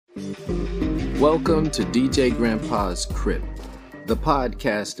Welcome to DJ Grandpa's Crib, the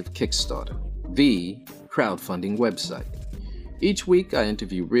podcast of Kickstarter, the crowdfunding website. Each week I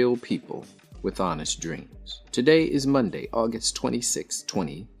interview real people with honest dreams. Today is Monday, August 26,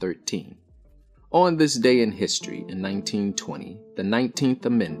 2013. On this day in history, in 1920, the 19th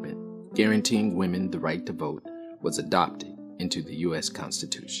Amendment, guaranteeing women the right to vote, was adopted into the U.S.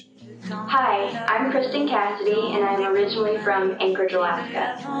 Constitution. Hi, I'm Kristen Cassidy, and I'm originally from Anchorage,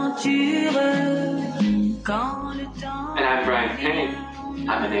 Alaska. And I'm Brian Payne.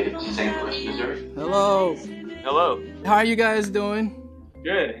 I'm a native of St. Louis, Missouri. Hello. Hello. How are you guys doing?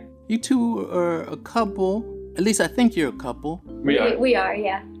 Good. You two are a couple. At least I think you're a couple. We are,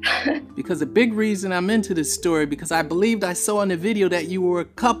 yeah. Because the big reason I'm into this story, because I believed I saw in the video that you were a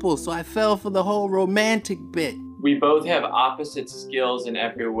couple, so I fell for the whole romantic bit. We both have opposite skills in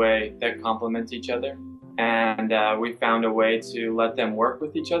every way that complement each other. And we found a way to let them work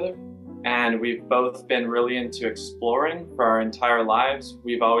with each other. And we've both been really into exploring for our entire lives.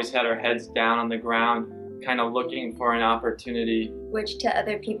 We've always had our heads down on the ground, kind of looking for an opportunity. Which to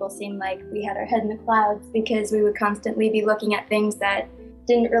other people seemed like we had our head in the clouds because we would constantly be looking at things that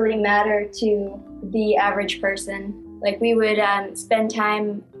didn't really matter to the average person. Like we would spend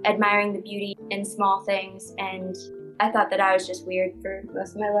time admiring the beauty in small things, and I thought that I was just weird for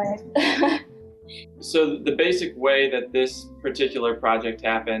most of my life. So the basic way that this particular project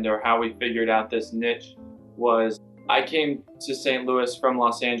happened, or how we figured out this niche, was I came to St. Louis from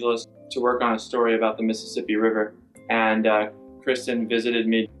Los Angeles to work on a story about the Mississippi River, and Kristen visited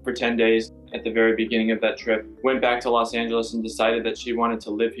me for 10 days at the very beginning of that trip, went back to Los Angeles and decided that she wanted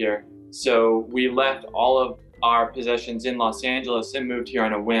to live here. So we left all of our possessions in Los Angeles and moved here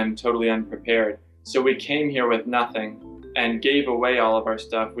on a whim, totally unprepared. So we came here with nothing and gave away all of our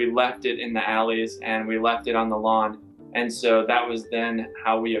stuff. We left it in the alleys and we left it on the lawn. And so that was then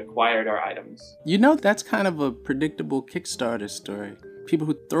how we acquired our items. You know, that's kind of a predictable Kickstarter story. People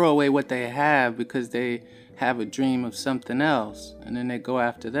who throw away what they have because they have a dream of something else, and then they go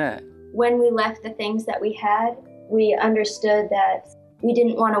after that. When we left the things that we had, we understood that we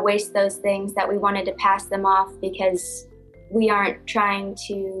didn't want to waste those things, that we wanted to pass them off because we aren't trying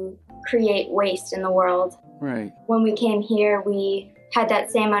to create waste in the world. Right. When we came here, we had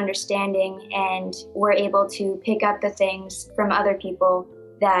that same understanding and were able to pick up the things from other people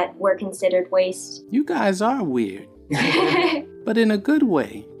that were considered waste. You guys are weird, but in a good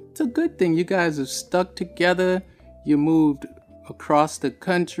way. It's a good thing. You guys have stuck together. You moved across the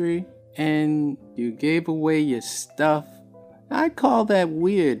country and you gave away your stuff. I call that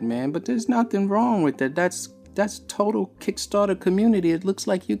weird, man, but there's nothing wrong with that. That's total Kickstarter community. It looks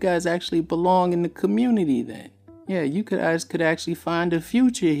like you guys actually belong in the community then. Yeah, you guys could actually find a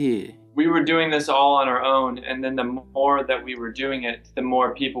future here. We were doing this all on our own, and then the more that we were doing it, the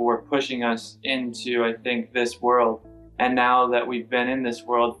more people were pushing us into, I think, this world. And now that we've been in this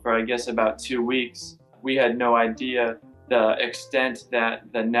world for, I guess, about 2 weeks, we had no idea the extent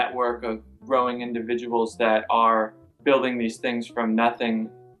that the network of growing individuals that are building these things from nothing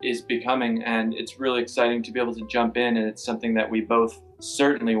is becoming, and it's really exciting to be able to jump in, and it's something that we both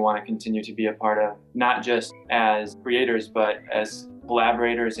certainly want to continue to be a part of, not just as creators, but as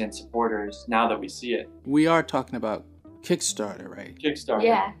collaborators and supporters now that we see it. We are talking about Kickstarter, right? Kickstarter.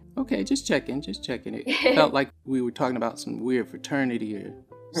 Yeah. Okay, just checking. It felt like we were talking about some weird fraternity or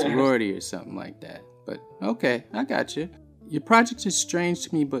sorority or something like that. But okay, I got you. Your project is strange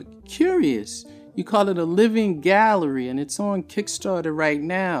to me, but curious. You call it a living gallery, and it's on Kickstarter right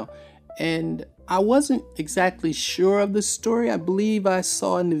now. And I wasn't exactly sure of the story. I believe I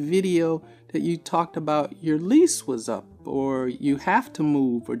saw in the video that you talked about your lease was up, or you have to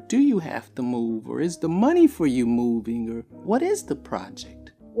move, or do you have to move, or is the money for you moving, or what is the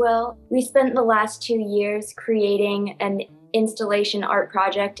project? Well, we spent the last 2 years creating an installation art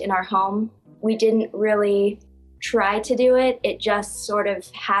project in our home. We didn't really try to do it. It just sort of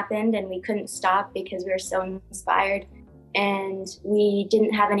happened and we couldn't stop because we were so inspired. And we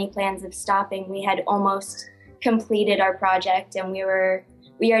didn't have any plans of stopping. We had almost completed our project and we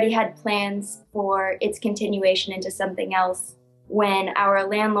already had plans for its continuation into something else when our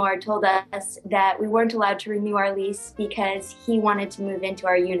landlord told us that we weren't allowed to renew our lease because he wanted to move into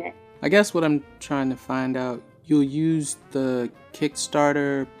our unit. I guess what I'm trying to find out, you'll use the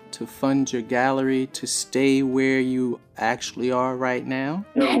Kickstarter to fund your gallery to stay where you actually are right now?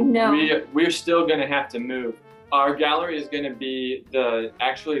 No. We're still going to have to move. Our gallery is going to be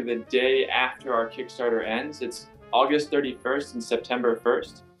actually the day after our Kickstarter ends. It's August 31st and September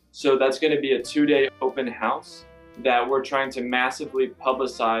 1st. So that's going to be a 2-day open house that we're trying to massively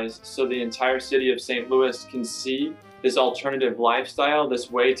publicize so the entire city of St. Louis can see this alternative lifestyle, this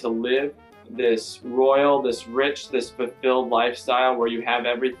way to live, this royal, this rich, this fulfilled lifestyle where you have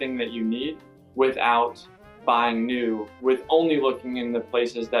everything that you need without buying new, with only looking in the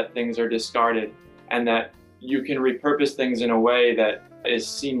places that things are discarded, and that you can repurpose things in a way that is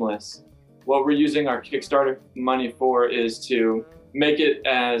seamless. What we're using our Kickstarter money for is to make it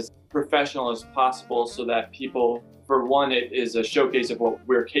as professional as possible so that people, for one, it is a showcase of what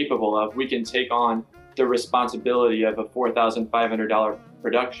we're capable of. We can take on the responsibility of a $4,500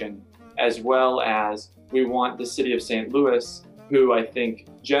 production, as well as we want the city of St. Louis, who I think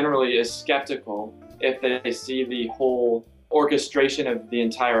generally is skeptical if they see the whole orchestration of the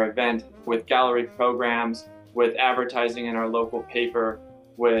entire event with gallery programs, with advertising in our local paper,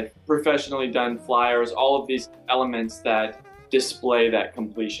 with professionally done flyers, all of these elements that display that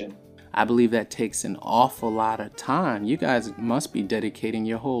completion. I believe that takes an awful lot of time. You guys must be dedicating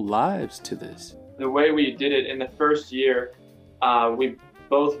your whole lives to this. The way we did it in the first year, we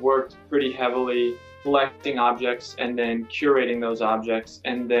both worked pretty heavily collecting objects and then curating those objects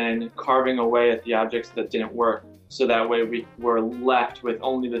and then carving away at the objects that didn't work. So that way we were left with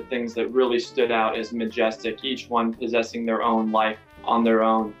only the things that really stood out as majestic, each one possessing their own life on their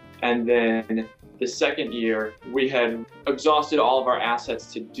own. And then the second year, we had exhausted all of our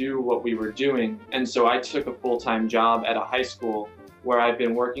assets to do what we were doing. And so I took a full-time job at a high school where I've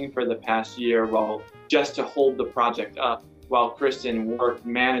been working for the past year just to hold the project up, while Kristen worked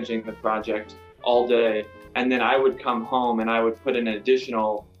managing the project all day. And then I would come home and I would put an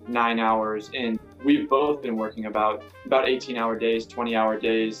additional 9 hours in. We've both been working about 18-hour days, 20-hour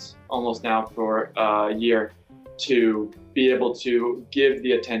days, almost now for a year, to be able to give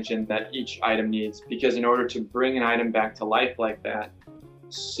the attention that each item needs. Because in order to bring an item back to life like that,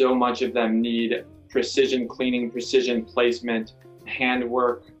 so much of them need precision cleaning, precision placement,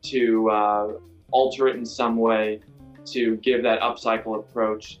 handwork to alter it in some way, to give that upcycle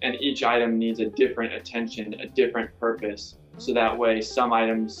approach. And each item needs a different attention, a different purpose. So that way some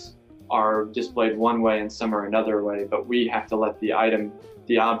items are displayed one way and some are another way, but we have to let the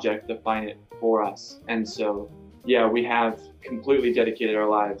object define it for us. And so, yeah, we have completely dedicated our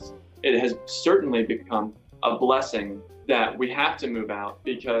lives. It has certainly become a blessing that we have to move out,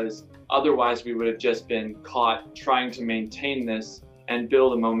 because otherwise we would have just been caught trying to maintain this and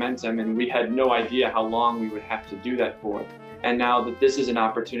build a momentum, and we had no idea how long we would have to do that for. And now that this is an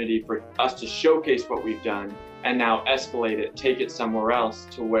opportunity for us to showcase what we've done and now escalate it, take it somewhere else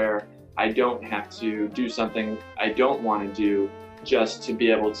to where I don't have to do something I don't want to do just to be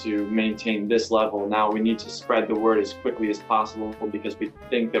able to maintain this level. Now we need to spread the word as quickly as possible, because we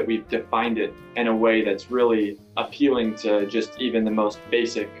think that we've defined it in a way that's really appealing to just even the most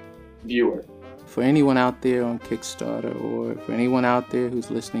basic viewer. For anyone out there on Kickstarter, or for anyone out there who's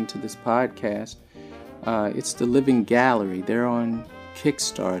listening to this podcast, it's The Living Gallery. They're on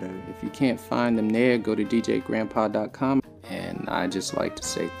Kickstarter. If you can't find them there, go to djgrandpa.com. And I just like to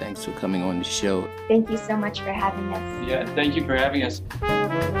say thanks for coming on the show. Thank you so much for having us. Yeah, thank you for having us.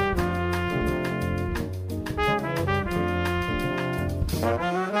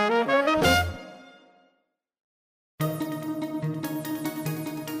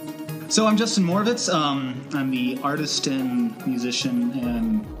 So I'm Justin Moravitz. I'm the artist and musician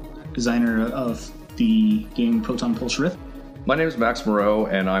and designer of the game Proton Pulse Rift. My name is Max Moreau,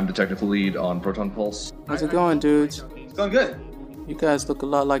 and I'm the technical lead on Proton Pulse. How's it going, dudes? It's going good. You guys look a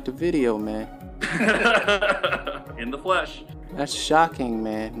lot like the video, man. In the flesh. That's shocking,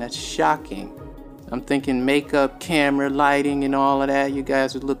 man. That's shocking. I'm thinking makeup, camera, lighting, and all of that. You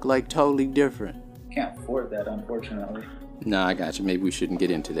guys would look like totally different. Can't afford that, unfortunately. No, I got you. Maybe we shouldn't get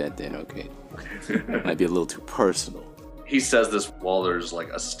into that then, okay? Might be a little too personal. He says this while there's like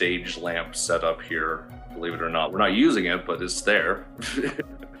a stage lamp set up here. Believe it or not. We're not using it, but it's there.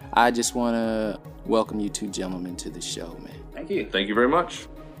 I just want to welcome you two gentlemen to the show, man. Thank you. Thank you very much.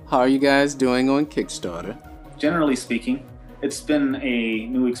 How are you guys doing on Kickstarter? Generally speaking, it's been a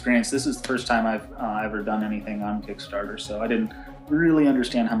new experience. This is the first time I've ever done anything on Kickstarter, so I didn't really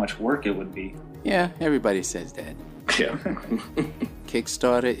understand how much work it would be. Yeah, everybody says that. Yeah.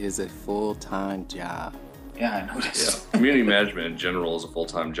 Kickstarter is a full-time job. Yeah, I noticed. Yeah. Community management in general is a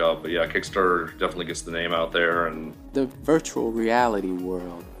full-time job, but yeah, Kickstarter definitely gets the name out there. And the virtual reality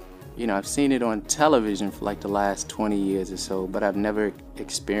world, you know, I've seen it on television for like the last 20 years or so, but I've never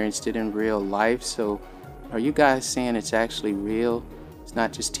experienced it in real life. So are you guys saying it's actually real? It's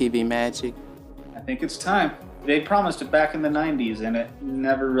not just TV magic? I think it's time. They promised it back in the 90s, and it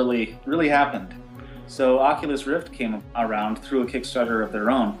never really happened. So Oculus Rift came around through a Kickstarter of their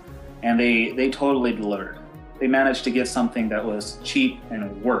own, and they totally delivered. They managed to get something that was cheap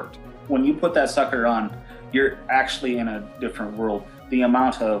and worked. When you put that sucker on, you're actually in a different world. The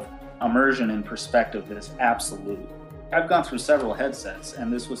amount of immersion and perspective is absolute. I've gone through several headsets,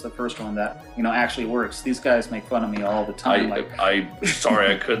 and this was the first one that actually works. These guys make fun of me all the time. I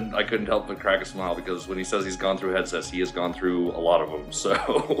couldn't help but crack a smile, because when he says he's gone through headsets, he has gone through a lot of them.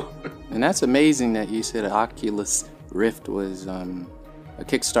 So, and that's amazing that you said Oculus Rift was a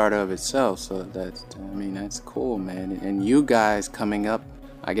Kickstarter of itself. So that's cool, man. And you guys coming up,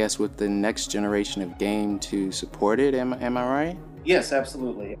 I guess, with the next generation of game to support it. Am I right? Yes,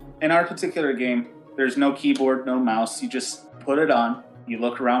 absolutely. In our particular game, there's no keyboard, no mouse. You just put it on, you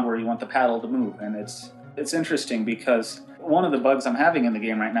look around where you want the paddle to move. And it's interesting, because one of the bugs I'm having in the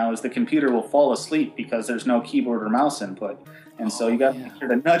game right now is the computer will fall asleep because there's no keyboard or mouse input. And so you got to make sure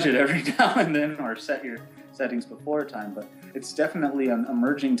to nudge it every now and then, or set your settings before time. But it's definitely an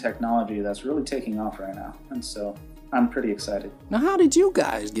emerging technology that's really taking off right now. And so I'm pretty excited. Now, how did you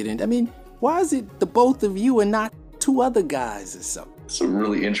guys get in? I mean, why is it the both of you and not two other guys or something? It's a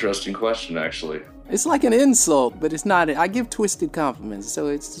really interesting question, actually. It's like an insult, but it's not. I give twisted compliments, so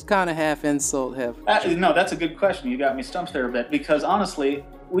it's just kind of half insult, half... No, that's a good question. You got me stumped there a bit, because honestly,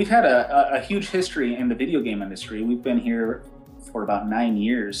 we've had a huge history in the video game industry. We've been here for about 9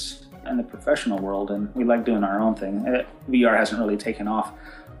 years in the professional world, and we like doing our own thing. VR hasn't really taken off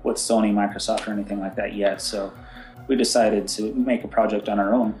with Sony, Microsoft, or anything like that yet, so we decided to make a project on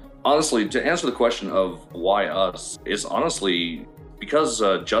our own. Honestly, to answer the question of why us, is honestly because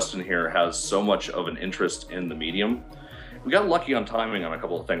Justin here has so much of an interest in the medium. We got lucky on timing on a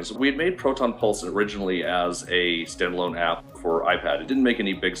couple of things. We had made Proton Pulse originally as a standalone app for iPad. It didn't make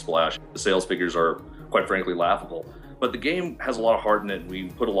any big splash. The sales figures are, quite frankly, laughable. But the game has a lot of heart in it. We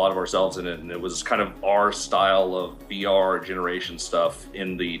put a lot of ourselves in it, and it was kind of our style of VR generation stuff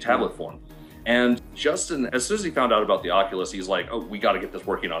in the tablet form. And Justin, as soon as he found out about the Oculus, he's like, oh, we got to get this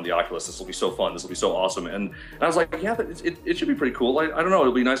working on the Oculus. This will be so fun. This will be so awesome. And I was like, yeah, it should be pretty cool. I don't know.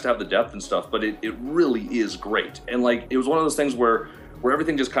 It'll be nice to have the depth and stuff, but it really is great. And like, it was one of those things where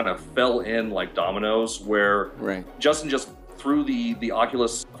everything just kind of fell in like dominoes, where Justin just threw the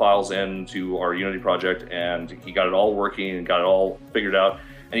Oculus files into our Unity project, and he got it all working and got it all figured out.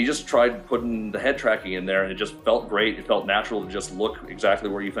 And he just tried putting the head tracking in there, and it just felt great. It felt natural to just look exactly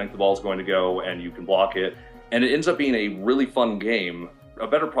where you think the ball's going to go, and you can block it. And it ends up being a really fun game, a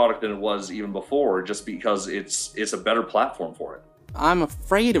better product than it was even before, just because it's a better platform for it. I'm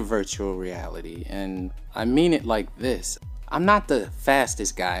afraid of virtual reality, and I mean it like this. I'm not the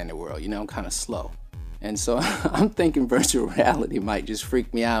fastest guy in the world, I'm kind of slow. And so I'm thinking virtual reality might just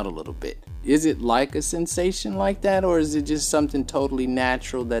freak me out a little bit. Is it like a sensation like that, or is it just something totally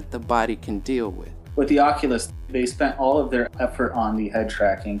natural that the body can deal with? With the Oculus, they spent all of their effort on the head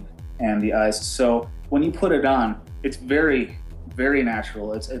tracking and the eyes. So when you put it on, it's very, very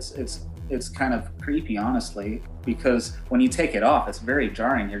natural. It's kind of creepy, honestly, because when you take it off, it's very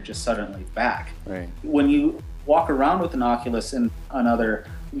jarring. You're just suddenly back. Right. When you walk around with an Oculus in another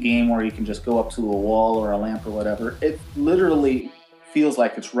game where you can just go up to a wall or a lamp or whatever, it literally feels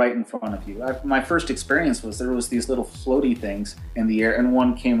like it's right in front of you. My first experience was there was these little floaty things in the air, and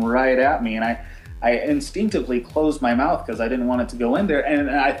one came right at me, and I instinctively closed my mouth because I didn't want it to go in there, and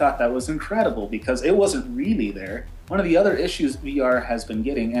I thought that was incredible because it wasn't really there. One of the other issues VR has been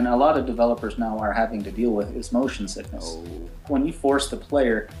getting, and a lot of developers now are having to deal with, is motion sickness. When you force the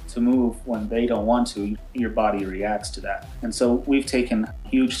player to move when they don't want to, your body reacts to that. And so we've taken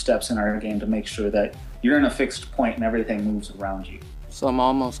huge steps in our game to make sure that you're in a fixed point and everything moves around you. So I'm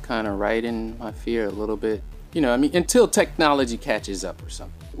almost kind of right in my fear a little bit. Until technology catches up or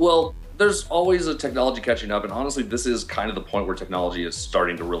something. Well, there's always a technology catching up, and honestly, this is kind of the point where technology is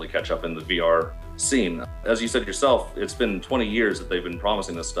starting to really catch up in the VR scene. As you said yourself, it's been 20 years that they've been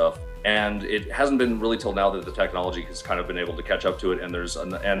promising this stuff, and it hasn't been really till now that the technology has kind of been able to catch up to it. And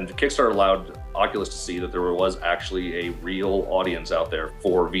and Kickstarter allowed Oculus to see that there was actually a real audience out there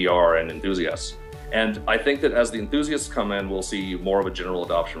for VR and enthusiasts. And I think that as the enthusiasts come in, we'll see more of a general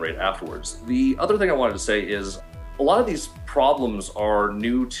adoption rate afterwards. The other thing I wanted to say is a lot of these problems are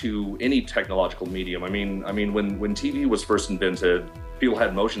new to any technological medium. I mean, when TV was first invented, people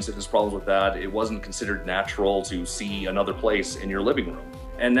had motion sickness problems with that. It wasn't considered natural to see another place in your living room.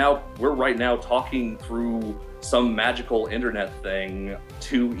 And now we're right now talking through some magical internet thing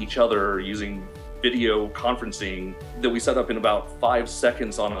to each other using video conferencing that we set up in about 5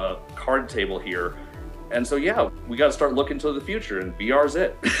 seconds on a card table here. And so, yeah, we got to start looking to the future, and VR's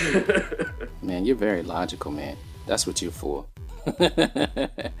it. Man, you're very logical, man. That's what you're for.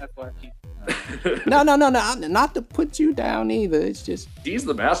 That's why I keep... No, not to put you down either. It's just... He's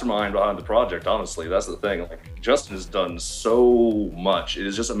the mastermind behind the project, honestly. That's the thing. Like, Justin has done so much. It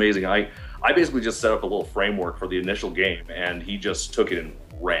is just amazing. I I basically just set up a little framework for the initial game, and he just took it and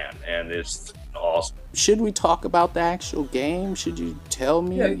ran, and it's awesome. Should we talk about the actual game? Should you tell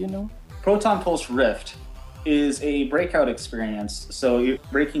me, Proton Pulse Rift is a breakout experience. So you're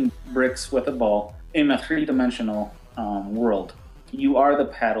breaking bricks with a ball in a three-dimensional world. You are the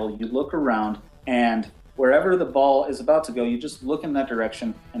paddle, you look around, and wherever the ball is about to go, you just look in that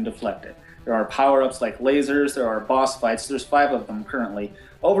direction and deflect it. There are power-ups like lasers, there are boss fights, there's 5 of them currently,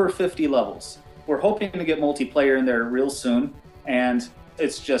 over 50 levels. We're hoping to get multiplayer in there real soon, and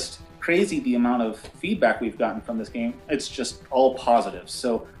it's just crazy the amount of feedback we've gotten from this game. It's just all positive.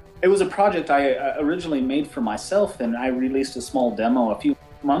 So it was a project I originally made for myself, and I released a small demo a few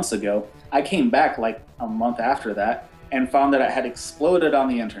months ago. I came back like a month after that and found that it had exploded on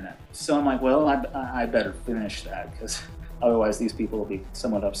the internet. So I'm like, well, I better finish that, because otherwise these people will be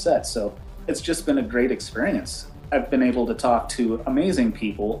somewhat upset. So it's just been a great experience. I've been able to talk to amazing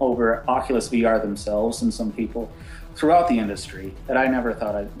people over Oculus VR themselves, and some people throughout the industry that I never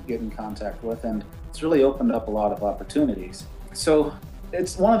thought I'd get in contact with, and it's really opened up a lot of opportunities. So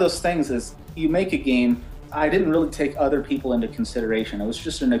it's one of those things is you make a game, I didn't really take other people into consideration. It was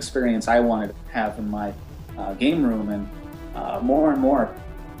just an experience I wanted to have in my game room, and more and more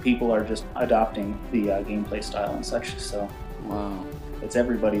people are just adopting the gameplay style and such. So wow, it's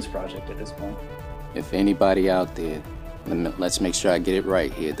everybody's project at this point. If anybody out there, let's make sure I get it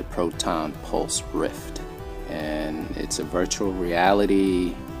right here, the Proton Pulse Rift. And it's a virtual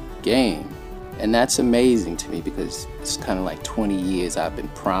reality game. And that's amazing to me, because it's kind of like 20 years I've been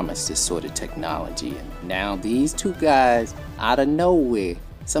promised this sort of technology. And now these two guys, out of nowhere,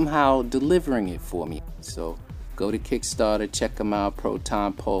 somehow delivering it for me. So go to Kickstarter, check them out,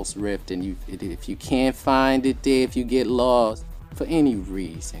 Proton Pulse Rift. And if you can't find it there, if you get lost for any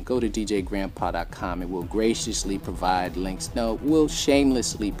reason, go to djgrandpa.com and we'll graciously provide links. No, we'll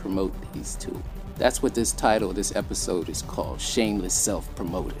shamelessly promote these two. That's what this title, this episode is called, Shameless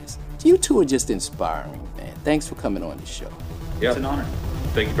Self-Promoters. You two are just inspiring, man. Thanks for coming on the show. Yeah. It's an honor.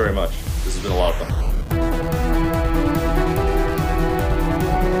 Thank you very much. This has been a lot of fun.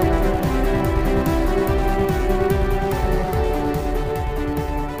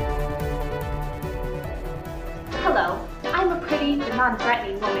 Hello, I'm a pretty but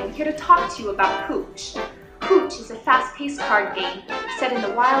non-threatening woman here to talk to you about Hooch. Hooch is a fast-paced card game set in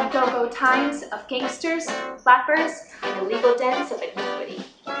the wild go-go times of gangsters, flappers, and illegal dens of iniquity.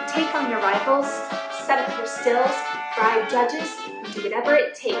 Take on your rivals, set up your stills, bribe judges, and do whatever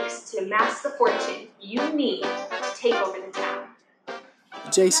it takes to amass the fortune you need to take over the town.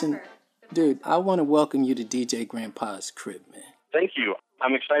 Jason, dude, I want to welcome you to DJ Grandpa's crib, man. Thank you.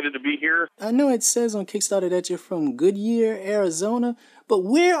 I'm excited to be here. I know it says on Kickstarter that you're from Goodyear, Arizona, but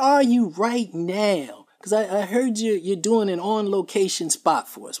where are you right now? Because I heard you're doing an on-location spot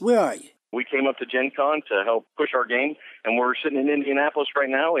for us. Where are you? We came up to Gen Con to help push our game, and we're sitting in Indianapolis right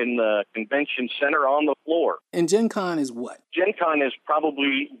now in the convention center on the floor. And Gen Con is what? Gen Con is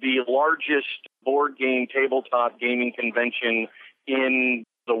probably the largest board game, tabletop gaming convention in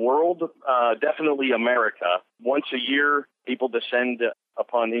the world, definitely America. Once a year, people descend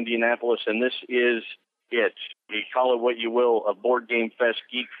upon Indianapolis, and this is it. You call it what you will, a board game fest,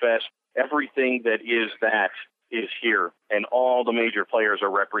 geek fest. Everything that is here, and all the major players are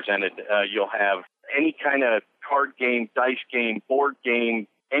represented. You'll have any kind of card game, dice game, board game,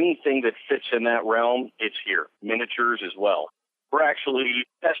 anything that fits in that realm, it's here. Miniatures as well. We're actually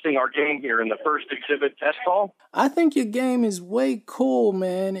testing our game here in the first exhibit test hall. I think your game is way cool,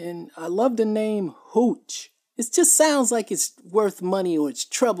 man, and I love the name Hooch. It just sounds like it's worth money or it's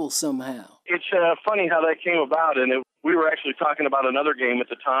trouble somehow. It's funny how that came about, and we were actually talking about another game at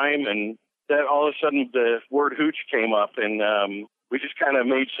the time, and then all of a sudden the word Hooch came up, and we just kind of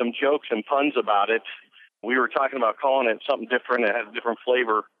made some jokes and puns about it. We were talking about calling it something different. It had a different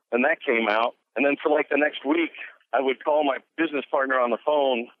flavor, and that came out. And then for like the next week, I would call my business partner on the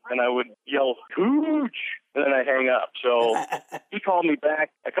phone, and I would yell, Hooch, and then I hang up. So he called me back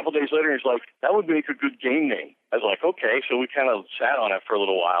a couple days later, and he's like, that would make a good game name. I was like, okay. So we kind of sat on it for a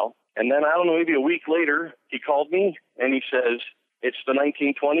little while. And then, I don't know, maybe a week later, he called me, and he says, it's the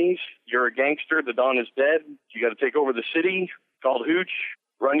 1920s. You're a gangster. The Don is dead. You got to take over the city. Called Hooch.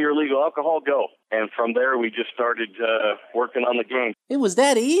 Run your illegal alcohol. Go. And from there, we just started working on the game. It was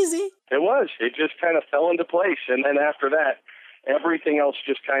that easy? It was. It just kind of fell into place. And then after that, everything else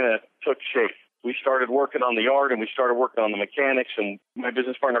just kind of took shape. We started working on the art, and we started working on the mechanics. And my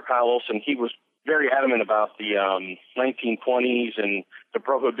business partner, Kyle Olson, he was very adamant about the 1920s and the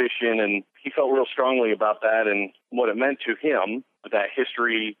Prohibition, and he felt real strongly about that and what it meant to him. that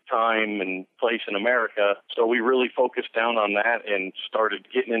history, time, and place in America. So we really focused down on that and started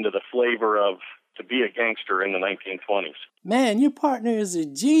getting into the flavor of to be a gangster in the 1920s. Man, your partner is a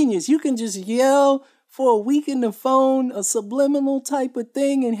genius. You can just yell for a week in the phone, a subliminal type of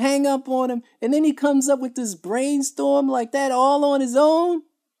thing, and hang up on him. And then he comes up with this brainstorm like that all on his own.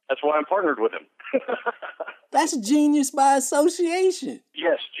 That's why I'm partnered with him. That's genius by association.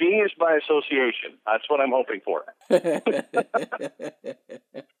 Yes, genius by association. That's what I'm hoping for.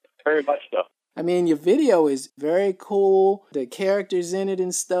 Very much so. I mean, your video is very cool. The characters in it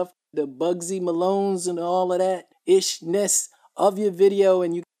and stuff, the Bugsy Malones and all of that ishness of your video.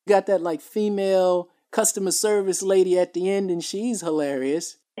 And you got that like female customer service lady at the end, and she's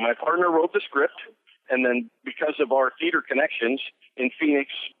hilarious. My partner wrote the script, and then because of our theater connections in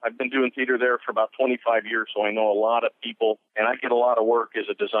Phoenix, I've been doing theater there for about 25 years, so I know a lot of people, and I get a lot of work as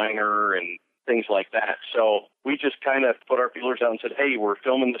a designer and things like that. So we just kind of put our feelers out and said, hey, we're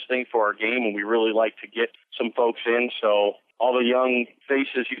filming this thing for our game, and we really like to get some folks in. So all the young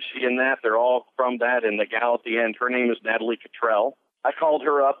faces you see in that, they're all from that, and the gal at the end, her name is Natalie Cottrell. I called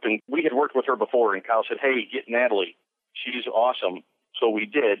her up, and we had worked with her before, and Kyle said, hey, get Natalie. She's awesome. So we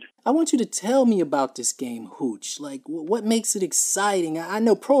did. I want you to tell me about this game, Hooch. Like, what makes it exciting? I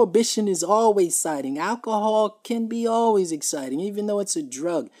know prohibition is always exciting. Alcohol can be always exciting, even though it's a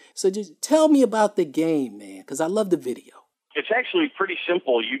drug. So just tell me about the game, man, because I love the video. It's actually pretty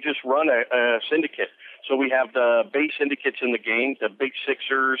simple. You just run a syndicate. So we have the base syndicates in the game, the Big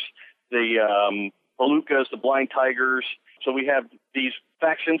Sixers, the Palookas, the Blind Tigers. So we have these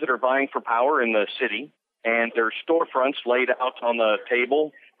factions that are vying for power in the city, and there's storefronts laid out on the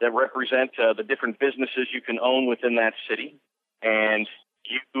table that represent the different businesses you can own within that city. And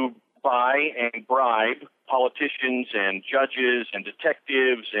you buy and bribe politicians and judges and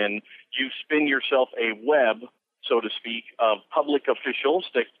detectives, and you spin yourself a web, so to speak, of public officials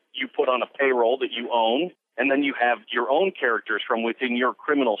that you put on a payroll that you own. And then you have your own characters from within your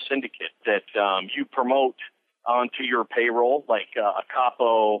criminal syndicate that you promote onto your payroll, like a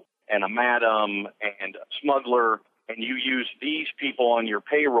capo and a madam and a smuggler, and you use these people on your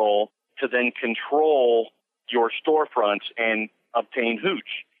payroll to then control your storefronts and obtain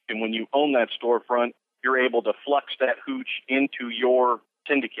hooch. And when you own that storefront, you're able to flux that hooch into your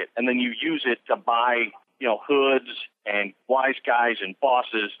syndicate, and then you use it to buy, hoods and wise guys and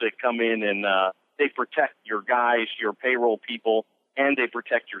bosses that come in and they protect your guys, your payroll people, and they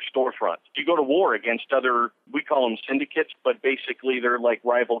protect your storefront. You go to war against other, we call them syndicates, but basically they're like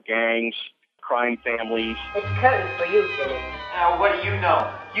rival gangs, crime families. It's curtains for you, Billy. Now, what do you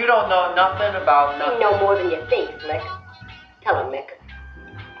know? You don't know nothing about nothing. You know more than you think, Mick. Tell him, Mick.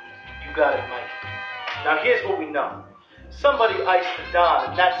 You got it, Mike. Now, here's what we know. Somebody iced the Don,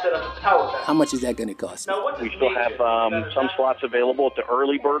 and that set up a power battle. How much is that going to cost? Now, what we still have some slots available at the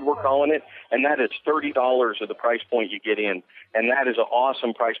early bird, we're calling it, and that is $30 of the price point you get in. And that is an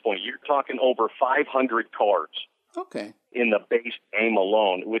awesome price point. You're talking over 500 cards. Okay. In the base game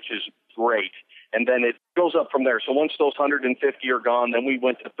alone, which is great. And then it goes up from there. So once those 150 are gone, then we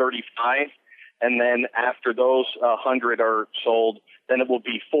went to 35. And then after those 100 are sold, then it will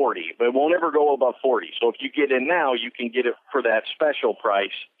be 40. But it won't ever go above 40. So if you get in now, you can get it for that special price.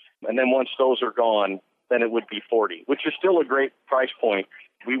 And then once those are gone, then it would be 40, which is still a great price point.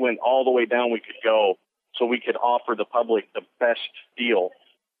 We went all the way down we could go so we could offer the public the best deal.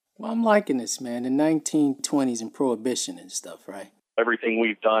 Well, I'm liking this, man. The 1920s and Prohibition and stuff, right? Everything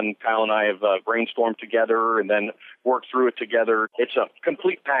we've done, Kyle and I have brainstormed together and then worked through it together. It's a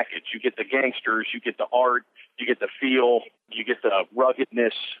complete package. You get the gangsters, you get the art, you get the feel, you get the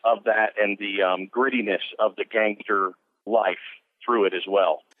ruggedness of that and the grittiness of the gangster life through it as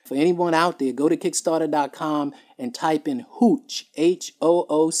well. For anyone out there, go to Kickstarter.com and type in Hooch,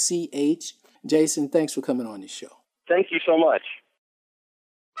 H-O-O-C-H. Jason, thanks for coming on this show. Thank you so much.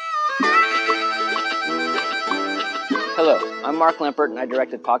 Hello, I'm Mark Lempert, and I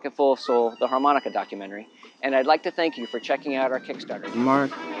directed Pocketful of Soul, the harmonica documentary, and I'd like to thank you for checking out our Kickstarter. Mark,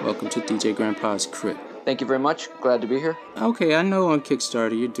 welcome to DJ Grandpa's Crib. Thank you very much. Glad to be here. Okay, I know on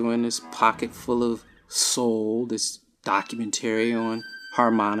Kickstarter you're doing this Pocketful of Soul, this documentary on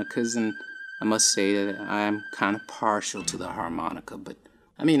harmonicas, and I must say that I'm kind of partial to the harmonica, but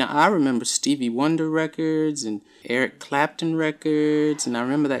I mean, I remember Stevie Wonder records and Eric Clapton records, and I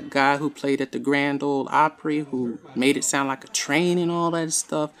remember that guy who played at the Grand Ole Opry who made it sound like a train and all that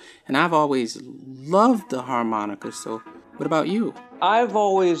stuff, and I've always loved the harmonica, so what about you? I've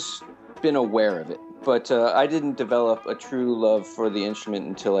always been aware of it, but I didn't develop a true love for the instrument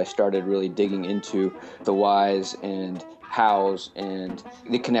until I started really digging into the whys and Howes and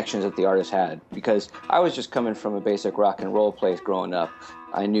the connections that the artist had, because I was just coming from a basic rock and roll place growing up.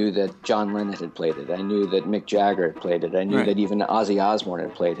 I knew that John Lennon had played it. I knew that Mick Jagger had played it. I knew that even Ozzy Osbourne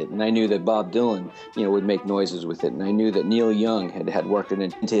had played it. And I knew that Bob Dylan, would make noises with it. And I knew that Neil Young had worked it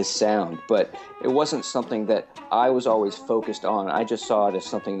into his sound. But it wasn't something that I was always focused on. I just saw it as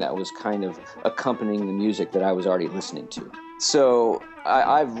something that was kind of accompanying the music that I was already listening to. So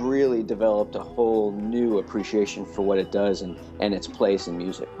I've really developed a whole new appreciation for what it does and its place in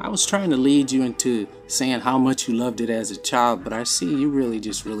music. I was trying to lead you into saying how much you loved it as a child, but I see you really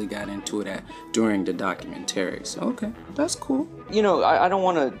got into it during the documentary. So, okay, that's cool. I don't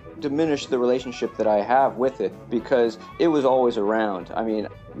want to diminish the relationship that I have with it because it was always around. I mean,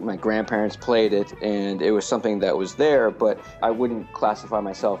 my grandparents played it and it was something that was there, but I wouldn't classify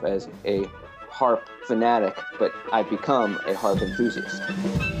myself as a harp fanatic, but I've become a harp enthusiast.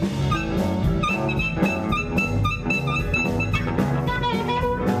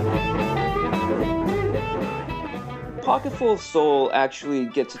 Pocketful of Soul actually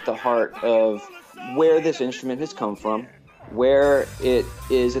gets at the heart of where this instrument has come from, where it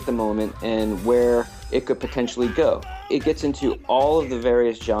is at the moment, and where it could potentially go. It gets into all of the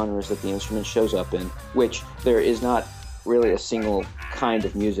various genres that the instrument shows up in, which there is not really a single kind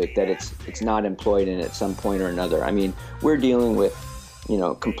of music that it's not employed in at some point or another. I mean, we're dealing with,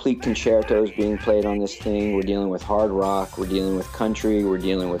 complete concertos being played on this thing. We're dealing with hard rock. We're dealing with country. We're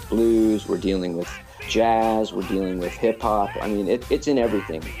dealing with blues. We're dealing with jazz. We're dealing with hip hop. I mean, it's in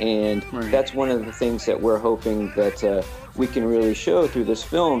everything. And that's one of the things that we're hoping that we can really show through this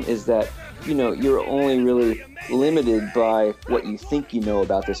film is that, you're only really limited by what you think you know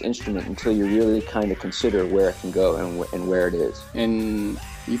about this instrument until you really kind of consider where it can go and where it is. And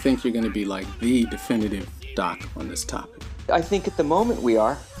you think you're going to be like the definitive doc on this topic? I think at the moment we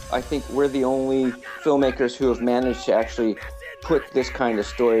are. I think we're the only filmmakers who have managed to actually put this kind of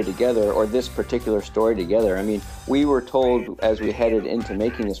story together, or this particular story together. I mean, we were told as we headed into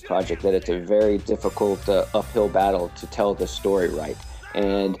making this project that it's a very difficult uphill battle to tell this story right.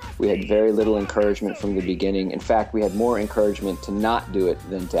 And we had very little encouragement from the beginning. In fact, we had more encouragement to not do it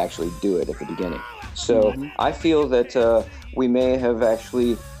than to actually do it at the beginning. So I feel that we may have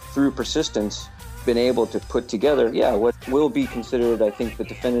actually, through persistence, been able to put together, what will be considered, I think, the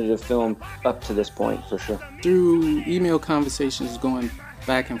definitive film up to this point, for sure. Through email conversations going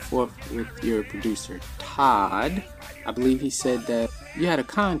back and forth with your producer, Todd, I believe he said that you had a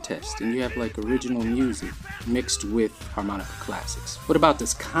contest and you have like original music mixed with harmonica classics. What about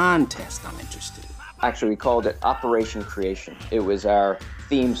this contest? I'm interested in. Actually, we called it Operation Creation. It was our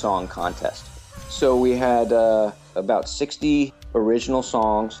theme song contest. So we had about 60 original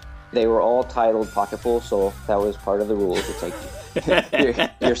songs. They were all titled Pocketful of Soul. That was part of the rules. It's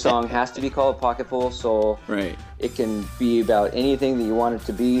like your song has to be called Pocketful of Soul. Right. It can be about anything that you want it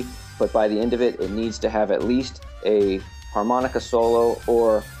to be, but by the end of it, it needs to have at least a harmonica solo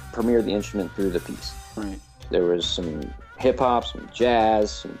or premiere the instrument through the piece. Right. There was some hip-hop, some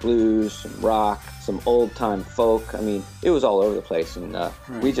jazz, some blues, some rock, some old-time folk. I mean, it was all over the place, and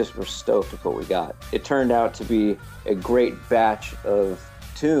we just were stoked with what we got. It turned out to be a great batch of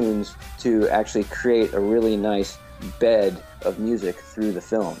tunes to actually create a really nice bed of music through the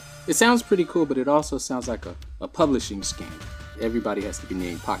film. It sounds pretty cool, but it also sounds like a publishing scam. Everybody has to be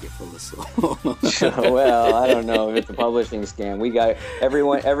named Pocketful of Soul. Well, I don't know if it's a publishing scam. We got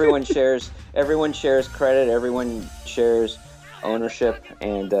everyone shares credit, everyone shares ownership,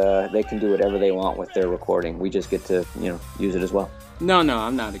 and they can do whatever they want with their recording. We just get to, use it as well. No,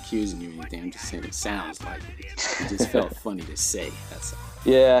 I'm not accusing you of anything. I'm just saying it sounds like it. It just felt funny to say, that's all.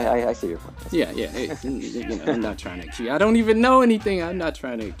 Yeah, I see your point. Yeah. Hey, I'm not trying to accuse you. I don't even know anything. I'm not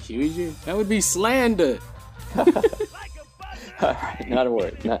trying to accuse you. That would be slander. All right, not a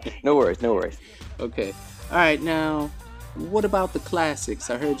word. No worries. Okay. All right, now, what about the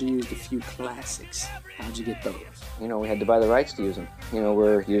classics? I heard you used a few classics. How'd you get those? We had to buy the rights to use them.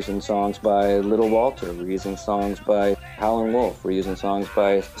 We're using songs by Little Walter. We're using songs by Howlin' Wolf. We're using songs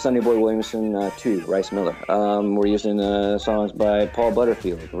by Sonny Boy Williamson 2, Rice Miller. We're using songs by Paul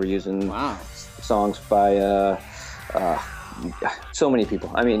Butterfield. We're using songs by so many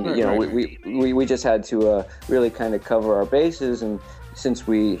people. I mean, we just had to really kind of cover our bases. And since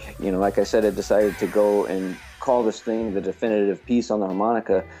we, like I said, had decided to go and call this thing the definitive piece on the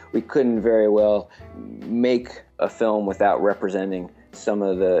harmonica, we couldn't very well make a film without representing some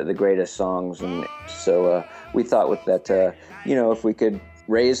of the greatest songs. And so we thought with that, if we could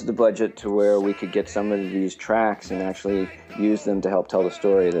raise the budget to where we could get some of these tracks and actually use them to help tell the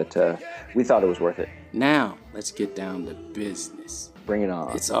story, that we thought it was worth it. Now, let's get down to business. Bring it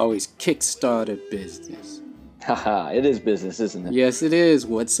on. It's always Kickstarter business. Haha, it is business, isn't it? Yes, it is.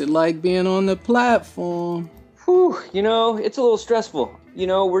 What's it like being on the platform? Whew, it's a little stressful.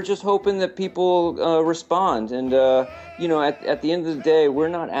 We're just hoping that people respond. And, at the end of the day, we're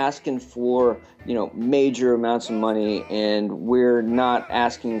not asking for, major amounts of money, and we're not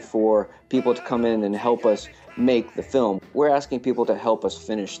asking for people to come in and help us make the film. We're asking people to help us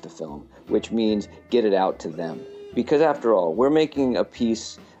finish the film, which means get it out to them. Because after all, we're making a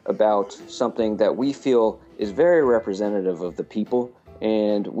piece about something that we feel is very representative of the people,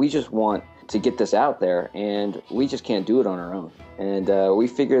 and we just want to get this out there, and we just can't do it on our own. And we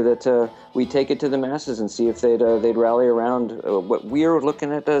figure that we take it to the masses and see if they'd rally around what we're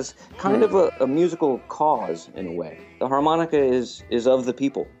looking at as kind of a musical cause in a way. The harmonica is of the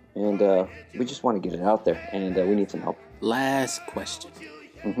people, and we just want to get it out there, and we need some help. Last question.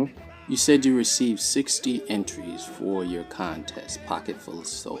 Mm-hmm. You said you received 60 entries for your contest, Pocket Full of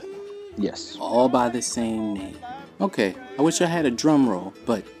Soul. Yes. All by the same name. Okay, I wish I had a drum roll,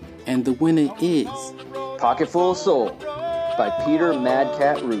 and the winner is... Pocket Full of Soul by Peter Mad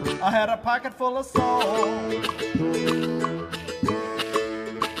Cat Root. I had a pocket full of soul.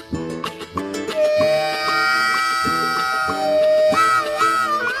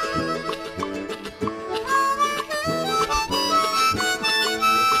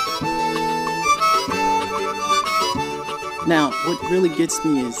 Now, what really gets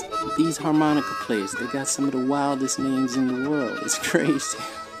me is these harmonica players. They got some of the wildest names in the world. It's crazy.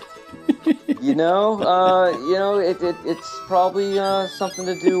 It's probably something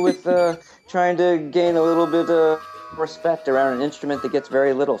to do with trying to gain a little bit of respect around an instrument that gets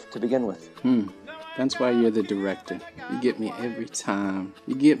very little to begin with. That's why you're the director. You get me every time.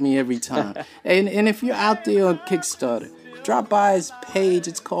 And if you're out there on Kickstarter, drop by his page.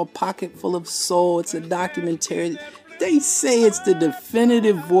 It's called Pocket Full of Soul. It's a documentary. They say it's the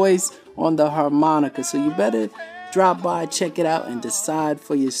definitive voice on the harmonica, so you better drop by, check it out, and decide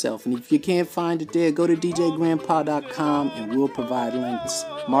for yourself. And if you can't find it there, go to djgrandpa.com and we'll provide links.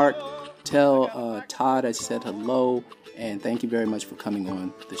 Mark, tell Todd I said hello, and thank you very much for coming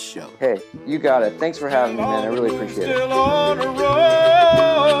on the show. Hey, you got it. Thanks for having me, man. I really appreciate it. Still on the road.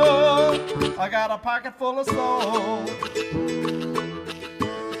 I got a pocket full of soul.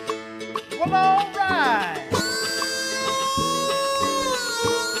 Well, all right.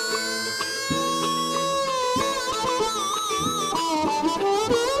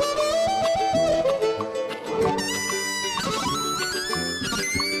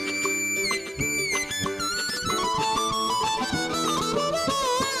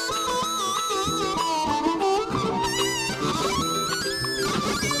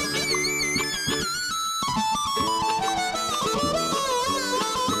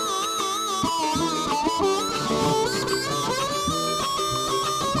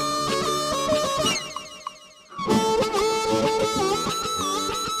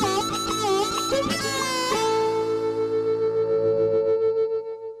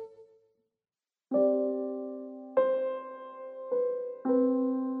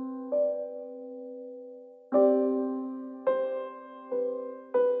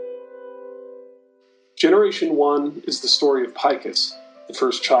 Generation 1 is the story of Picus, the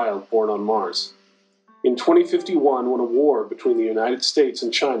first child born on Mars. In 2051, when a war between the United States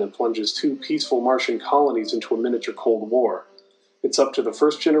and China plunges two peaceful Martian colonies into a miniature Cold War, it's up to the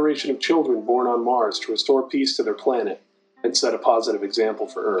first generation of children born on Mars to restore peace to their planet and set a positive example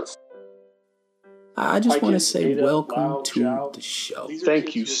for Earth. I just want to say welcome to the show.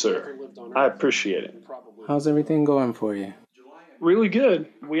 Thank you, sir. I appreciate it. How's everything going for you? Really good.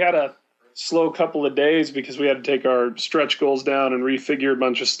 We had a slow couple of days because we had to take our stretch goals down and refigure a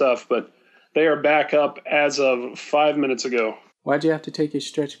bunch of stuff, but they are back up as of 5 minutes ago. Why'd you have to take your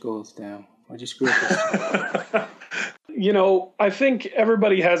stretch goals down? Why'd you screw up? I think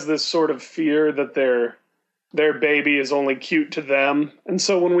everybody has this sort of fear that their baby is only cute to them. And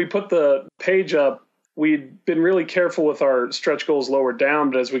so when we put the page up, we'd been really careful with our stretch goals lower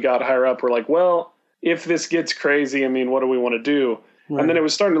down, but as we got higher up, we're like, well, if this gets crazy, what do we want to do? Right. And then it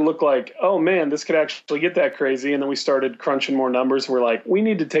was starting to look like, oh man, this could actually get that crazy. And then we started crunching more numbers. And we're like, we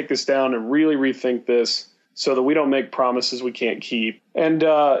need to take this down and really rethink this so that we don't make promises we can't keep. And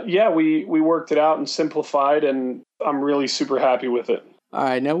we worked it out and simplified, and I'm really super happy with it. All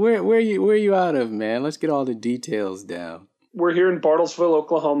right, now where are you out of, man? Let's get all the details down. We're here in Bartlesville,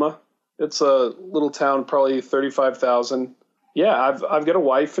 Oklahoma. It's a little town, probably 35,000. Yeah, I've got a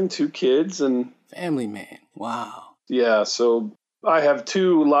wife and 2 kids and family man. Wow. Yeah, so I have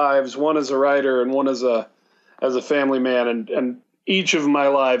 2 lives, one as a writer and one as a family man, and each of my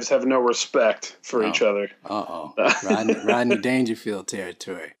lives have no respect for each other. Rodney Dangerfield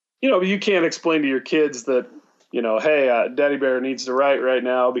territory. You can't explain to your kids that hey, Daddy Bear needs to write right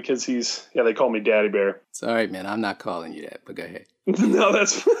now because they call me Daddy Bear. It's all right, man. I'm not calling you that, but go ahead. No,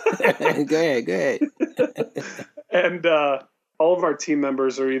 that's... Go ahead. And all of our team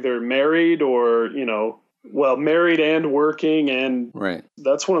members are either married or, married and working. And right.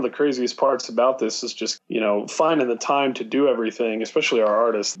 That's one of the craziest parts about this is just, finding the time to do everything, especially our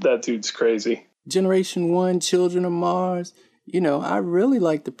artists. That dude's crazy. Generation 1, Children of Mars. I really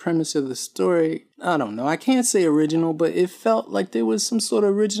like the premise of the story. I don't know. I can't say original, but it felt like there was some sort of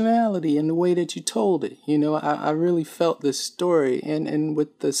originality in the way that you told it. I really felt this story, and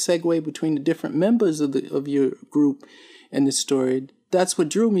with the segue between the different members of your group and the story, that's what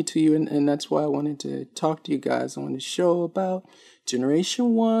drew me to you, and that's why I wanted to talk to you guys on the show about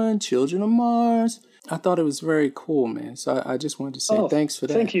Generation 1, Children of Mars. I thought it was very cool, man. So I just wanted to say thanks for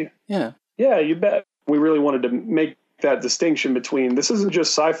that. Thank you. Yeah. Yeah, you bet. We really wanted to make that distinction between this isn't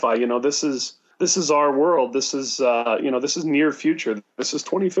just sci-fi, this is our world. This is this is near future. This is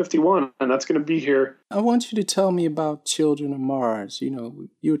 2051, and that's going to be here. I want you to tell me about Children of Mars. You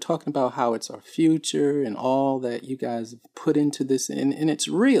were talking about how it's our future and all that you guys have put into this, and it's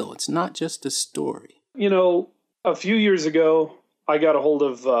real. It's not just a story. A few years ago, I got a hold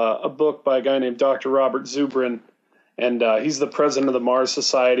of a book by a guy named Dr. Robert Zubrin. And he's the president of the Mars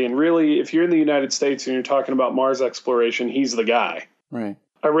Society. And really, if you're in the United States and you're talking about Mars exploration, he's the guy. Right.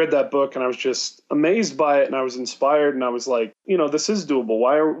 I read that book and I was just amazed by it. And I was inspired. And I was like, this is doable.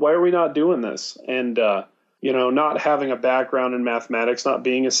 Why are we not doing this? And, not having a background in mathematics, not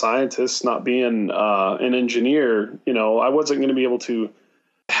being a scientist, not being an engineer, I wasn't going to be able to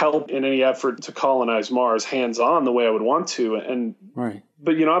help in any effort to colonize Mars hands-on the way I would want to. And right.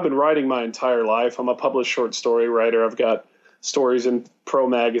 But, I've been writing my entire life. I'm a published short story writer. I've got stories in pro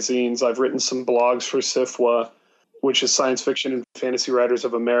magazines. I've written some blogs for SFWA, which is Science Fiction and Fantasy Writers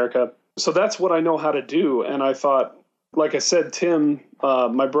of America. So that's what I know how to do. And I thought, like I said, Tim,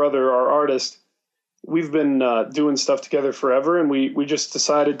 my brother, our artist, we've been doing stuff together forever. And we just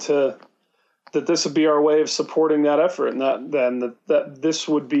decided that this would be our way of supporting that effort. And that this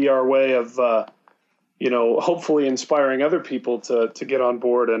would be our way of hopefully inspiring other people to get on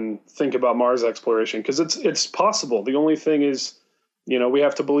board and think about Mars exploration, because it's possible. The only thing is, we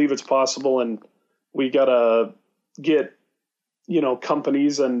have to believe it's possible, and we got to get,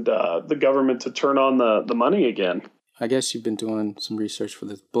 companies and the government to turn on the money again. I guess you've been doing some research for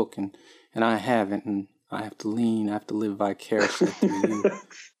this book, and I haven't, and I have to live vicariously through you.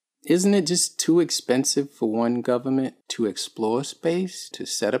 Isn't it just too expensive for one government to explore space, to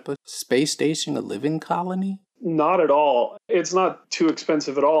set up a space station, a living colony? Not at all. It's not too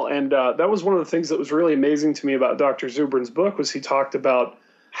expensive at all. And that was one of the things that was really amazing to me about Dr. Zubrin's book, was he talked about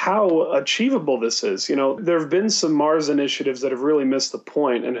how achievable this is. There have been some Mars initiatives that have really missed the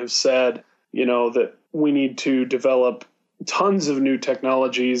point and have said, that we need to develop tons of new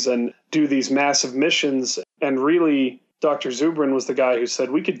technologies and do these massive missions. And really, Dr. Zubrin was the guy who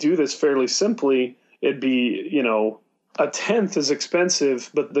said we could do this fairly simply. It'd be, 1/10 as expensive,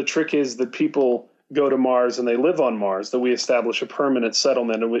 but the trick is that people go to Mars and they live on Mars, that we establish a permanent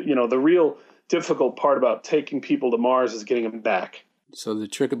settlement. And, the real difficult part about taking people to Mars is getting them back. So the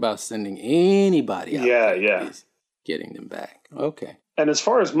trick about sending anybody out is getting them back. Okay. And as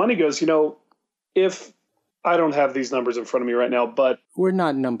far as money goes, if I don't have these numbers in front of me right now, but we're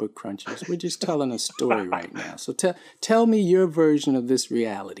not number crunchers. We're just telling a story right now. So tell me your version of this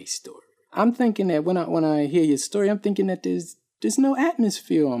reality story. I'm thinking that when I hear your story, I'm thinking that there's no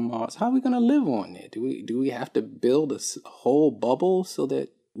atmosphere on Mars. How are we going to live on there? Do we have to build a whole bubble so that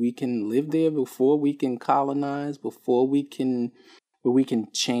we can live there before we can colonize, before we can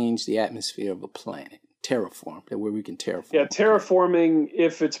change the atmosphere of a planet, terraform, where we can terraform? Yeah, terraforming,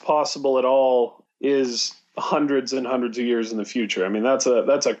 if it's possible at all, is hundreds and hundreds of years in the future. I mean, that's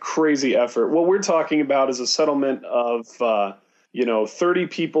a crazy effort. What we're talking about is a settlement of 30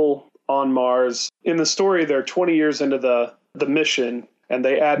 people on Mars. In the story, they're 20 years into the mission, and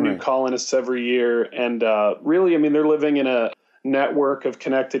they add new colonists every year. And really, I mean, they're living in a network of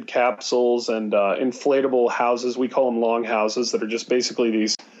connected capsules and inflatable houses. We call them long houses, that are just basically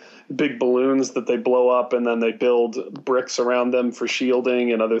these big balloons that they blow up, and then they build bricks around them for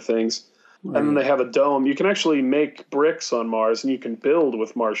shielding and other things. Right. And then they have a dome. You can actually make bricks on Mars, and you can build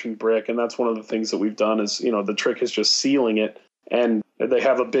with Martian brick. And that's one of the things that we've done is, the trick is just sealing it. And they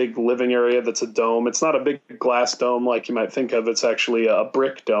have a big living area that's a dome. It's not a big glass dome like you might think of. It's actually a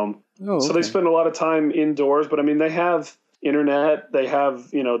brick dome. Oh, okay. So they spend a lot of time indoors. But, I mean, they have internet. They have,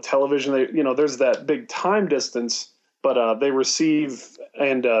 television. There's that big time distance. But they receive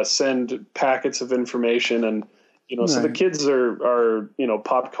and send packets of information. And So the kids are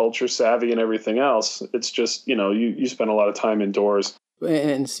pop culture savvy and everything else. It's just, you spend a lot of time indoors.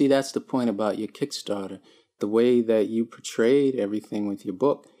 And see, that's the point about your Kickstarter. The way that you portrayed everything with your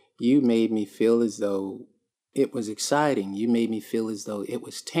book, you made me feel as though it was exciting. You made me feel as though it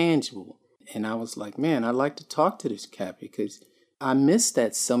was tangible. And I was like, man, I'd like to talk to this cat because I miss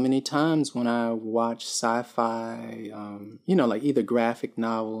that so many times when I watch sci-fi, like either graphic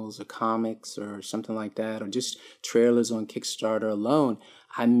novels or comics or something like that, or just trailers on Kickstarter alone.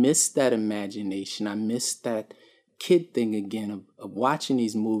 I miss that imagination. I miss that kid thing again of watching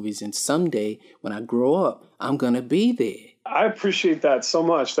these movies. And someday when I grow up, I'm going to be there. I appreciate that so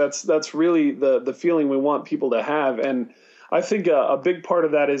much. That's really the feeling we want people to have. And I think a big part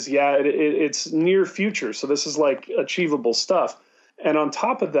of that is, it's near future. So this is like achievable stuff. And on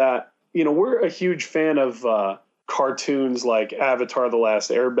top of that, we're a huge fan of cartoons like Avatar: The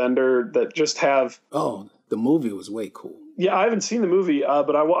Last Airbender that just have... Oh, the movie was way cool. Yeah, I haven't seen the movie,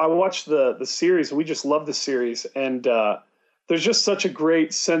 but I watched the series, and we just love the series. And there's just such a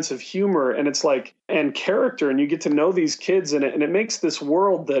great sense of humor, and it's like, and character, and you get to know these kids, and it makes this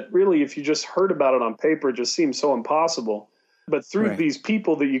world that really, if you just heard about it on paper, just seems so impossible. But through these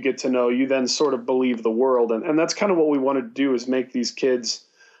people that you get to know, you then sort of believe the world. And that's kind of what we wanted to do, is make these kids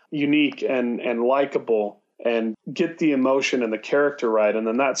unique and likable and get the emotion and the character right. And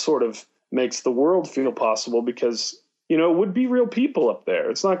then that sort of makes the world feel possible because, it would be real people up there.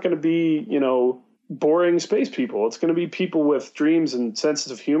 It's not going to be, boring space people. It's going to be people with dreams and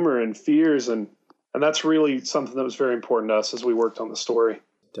senses of humor and fears. And that's really something that was very important to us as we worked on the story.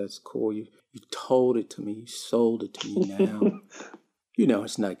 That's cool. You told it to me. You sold it to me now.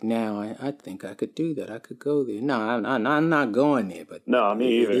 It's like now I think I could do that. I could go there. No, I'm not going there. But no,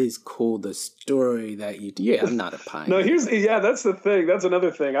 me either. It is cool, the story that you do. Yeah, I'm not a pioneer. No, that's the thing. That's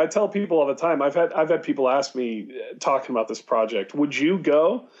another thing. I tell people all the time. I've had people ask me, talking about this project, would you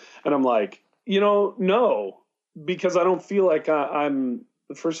go? And I'm like, no, because I don't feel like I'm...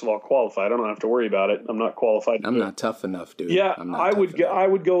 First of all, qualified. I don't have to worry about it. I'm not qualified. I'm not tough enough, dude. Yeah, I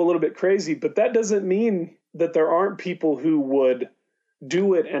would go a little bit crazy, but that doesn't mean that there aren't people who would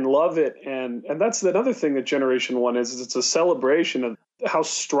do it and love it. And that's another thing that Generation 1 is it's a celebration of how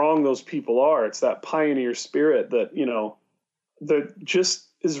strong those people are. It's that pioneer spirit that, that just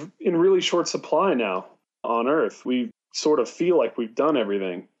is in really short supply now on Earth. We sort of feel like we've done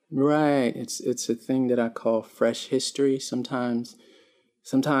everything. Right. It's a thing that I call fresh history sometimes.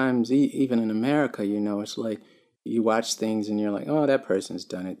 Sometimes, even in America, it's like you watch things and you're like, oh, that person's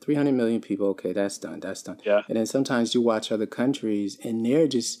done it. 300 million people, okay, that's done. Yeah. And then sometimes you watch other countries and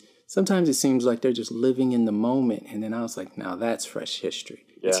sometimes it seems like they're just living in the moment. And then I was like, now that's fresh history.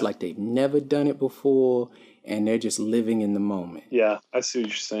 Yeah. It's like they've never done it before and they're just living in the moment. Yeah, I see what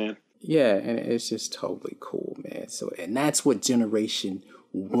you're saying. Yeah, and it's just totally cool, man. And that's what Generation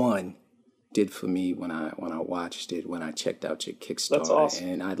 1 did for me when I watched it, when I checked out your Kickstarter. That's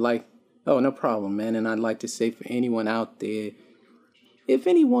awesome. And no problem, man. And I'd like to say for anyone out there, if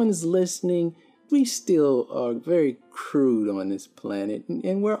anyone's listening, we still are very crude on this planet.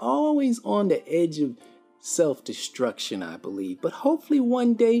 And we're always on the edge of self-destruction, I believe. But hopefully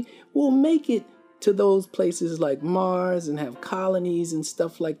one day we'll make it to those places like Mars and have colonies and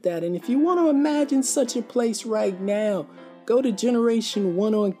stuff like that. And if you want to imagine such a place right now, go to Generation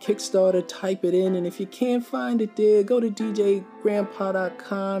 1 on Kickstarter, type it in, and if you can't find it there, go to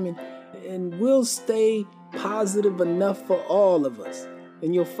djgrandpa.com and we'll stay positive enough for all of us.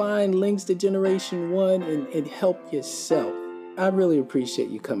 And you'll find links to Generation 1 and help yourself. I really appreciate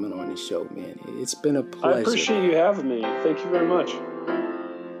you coming on the show, man. It's been a pleasure. I appreciate you having me. Thank you very much.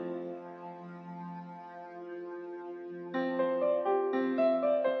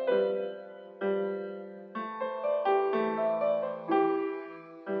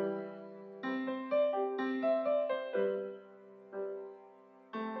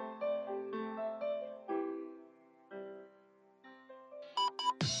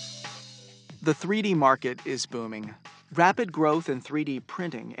 The 3D market is booming. Rapid growth in 3D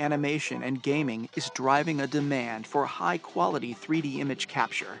printing, animation, and gaming is driving a demand for high-quality 3D image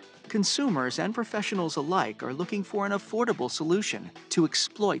capture. Consumers and professionals alike are looking for an affordable solution to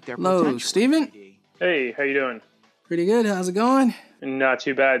exploit their potential. Hello, Steven. Hey, how you doing? Pretty good. How's it going? Not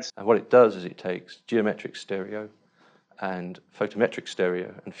too bad. And what it does is it takes geometric stereo and photometric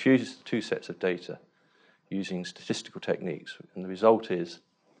stereo and fuses the two sets of data using statistical techniques. And the result is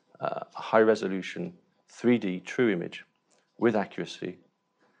a high-resolution 3D true image with accuracy,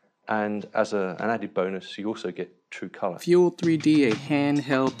 and as an added bonus, you also get true color. Fuel 3D, a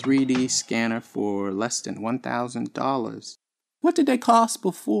handheld 3D scanner for less than $1,000. What did they cost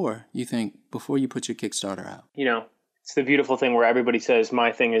before, you think, before you put your Kickstarter out? You know, it's the beautiful thing where everybody says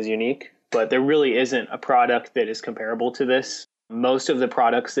my thing is unique, but there really isn't a product that is comparable to this. Most of the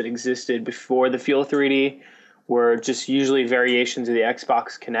products that existed before the Feel 3D were just usually variations of the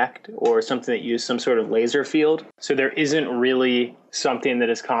Xbox Kinect or something that used some sort of laser field. So there isn't really something that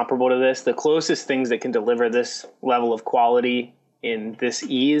is comparable to this. The closest things that can deliver this level of quality in this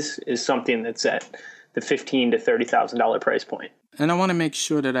ease is something that's at the $15,000 to $30,000 price point. And I want to make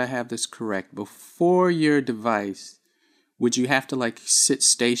sure that I have this correct. Before your device, would you have to like sit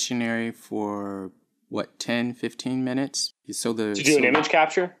stationary for 10, 15 minutes? To do an image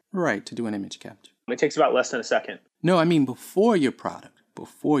capture? Right, to do an image capture. It takes about less than a second. No, I mean before your product.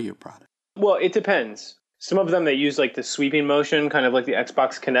 Well, it depends. Some of them, they use like the sweeping motion, kind of like the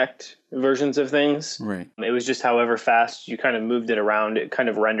Xbox Kinect versions of things. Right. It was just however fast you kind of moved it around, it kind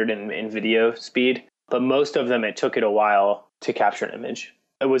of rendered in video speed. But most of them, it took it a while to capture an image.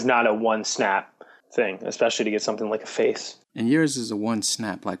 It was not a one snap thing, especially to get something like a face. And yours is a one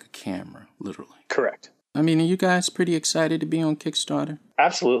snap like a camera, literally. Correct. I mean, are you guys pretty excited to be on Kickstarter?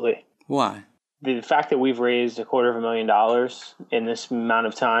 Absolutely. Why? The fact that we've raised $250,000 in this amount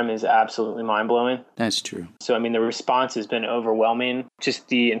of time is absolutely mind-blowing. That's true. So, I mean, the response has been overwhelming. Just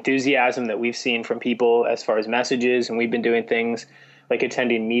the enthusiasm that we've seen from people as far as messages, and we've been doing things like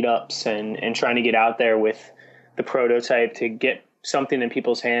attending meetups and trying to get out there with the prototype to get something in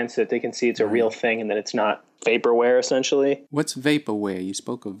people's hands so that they can see it's a real thing and that it's not vaporware, essentially. What's vaporware? You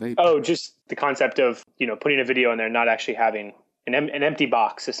spoke of vapor. Oh, just the concept of, putting a video in there, not actually having an empty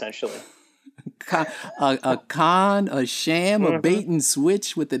box, essentially. A con, a sham, a bait and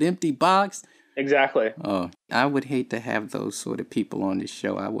switch with an empty box. Exactly. Oh, I would hate to have those sort of people on the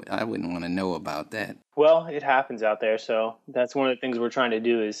show. I wouldn't want to know about that. Well, it happens out there, so that's one of the things we're trying to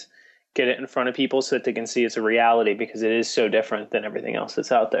do is get it in front of people so that they can see it's a reality, because it is so different than everything else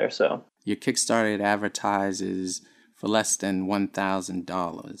that's out there. So your Kickstarter advertises for less than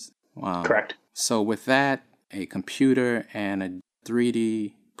 $1,000. Wow. Correct. So with that, a computer and a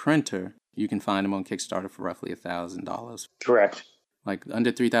 3D printer, you can find them on Kickstarter for roughly $1,000. Correct. Like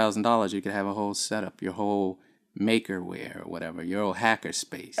under $3,000, you could have a whole setup, your whole makerware or whatever, your whole hacker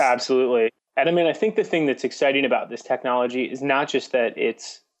space. Absolutely. And I mean, I think the thing that's exciting about this technology is not just that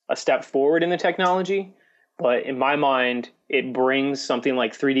it's a step forward in the technology, but in my mind, it brings something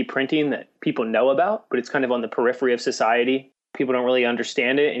like 3D printing that people know about, but it's kind of on the periphery of society. People don't really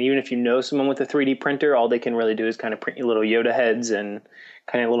understand it. And even if you know someone with a 3D printer, all they can really do is kind of print you little Yoda heads and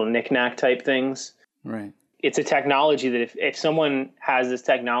kind of little knick-knack type things. Right. It's a technology that if someone has this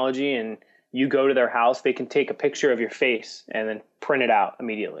technology and you go to their house, they can take a picture of your face and then print it out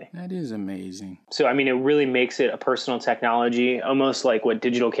immediately. That is amazing. So, I mean, it really makes it a personal technology, almost like what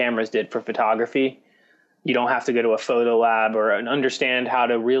digital cameras did for photography. You don't have to go to a photo lab or understand how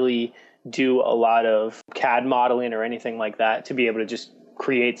to really do a lot of CAD modeling or anything like that to be able to just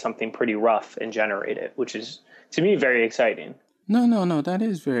create something pretty rough and generate it, which is, to me, very exciting. No, that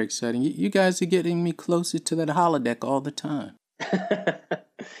is very exciting. You guys are getting me closer to that holodeck all the time.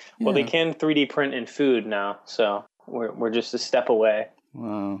 Well, they can 3D print in food now, so we're just a step away.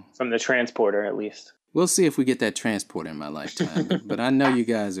 Wow. From the transporter, at least. We'll see if we get that transporter in my lifetime, but I know you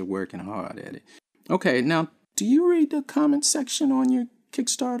guys are working hard at it. Okay, now, do you read the comment section on your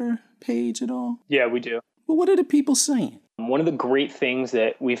Kickstarter page at all? Yeah, we do. Well, what are the people saying? One of the great things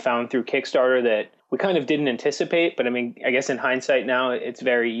that we found through Kickstarter that we kind of didn't anticipate, but I mean, I guess in hindsight now, it's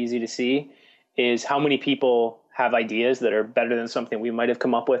very easy to see, is how many people have ideas that are better than something we might have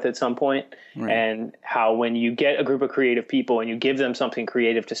come up with at some point. Right. And how when you get a group of creative people and you give them something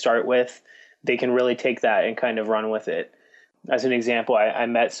creative to start with, they can really take that and kind of run with it. As an example, I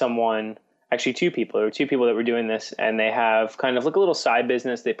met someone, actually two people that were doing this, and they have kind of like a little side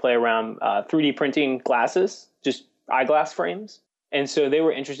business. They play around 3D printing glasses, just eyeglass frames. And so they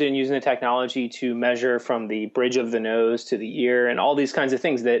were interested in using the technology to measure from the bridge of the nose to the ear and all these kinds of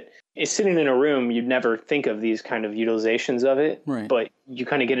things that is sitting in a room. You'd never think of these kind of utilizations of it, right. But you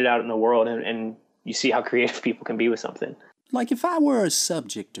kind of get it out in the world and you see how creative people can be with something. Like if I were a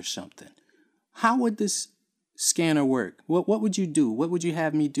subject or something, how would this scanner work? What would you do? What would you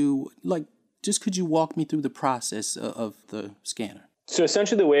have me do? Like, just could you walk me through the process of the scanner? So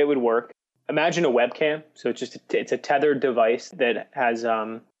essentially the way it would work, imagine a webcam. So it's a tethered device that has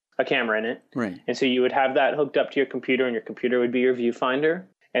a camera in it. Right. And so you would have that hooked up to your computer, and your computer would be your viewfinder.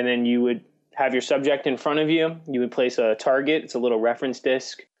 And then you would have your subject in front of you. You would place a target. It's a little reference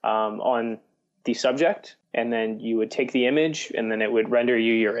disc on the subject. And then you would take the image, and then it would render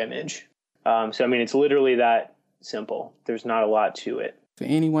you your image. So, I mean, it's literally that simple. There's not a lot to it. For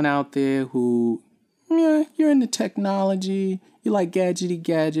anyone out there who yeah, you're into technology, you like gadgety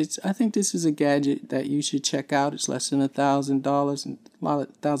gadgets, I think this is a gadget that you should check out. It's less than $1,000, and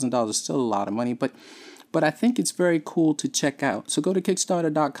 $1,000 is still a lot of money, but I think it's very cool to check out. So go to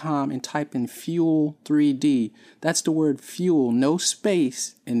Kickstarter.com and type in Fuel 3D. That's the word fuel, no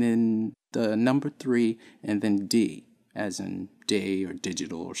space, and then the number 3, and then D, as in day or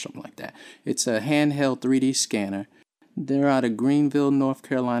digital or something like that. It's a handheld 3D scanner. They're out of Greenville, North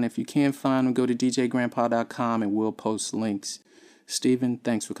Carolina. If you can't find them, go to djgrandpa.com and we'll post links. Stephen,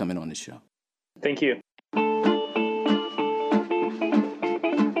 thanks for coming on the show. Thank you.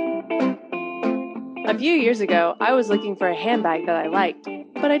 A few years ago, I was looking for a handbag that I liked,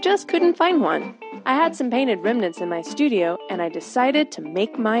 but I just couldn't find one. I had some painted remnants in my studio, and I decided to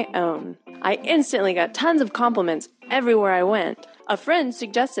make my own. I instantly got tons of compliments everywhere I went. A friend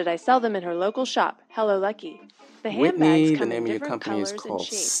suggested I sell them in her local shop, Hello Lucky. The handbags come in different colors and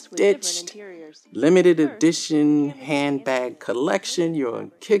shapes with different interiors. Limited edition handbag collection. You're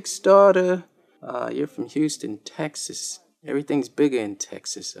on Kickstarter. You're from Houston, Texas. Everything's bigger in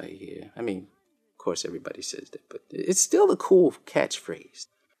Texas, I hear. I mean, of course, everybody says that, but it's still a cool catchphrase.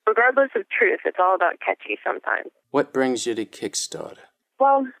 Regardless of truth, it's all about catchy sometimes. What brings you to Kickstarter?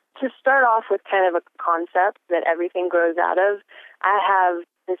 Well, to start off with kind of a concept that everything grows out of, I have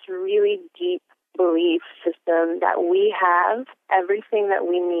this really deep belief system that we have everything that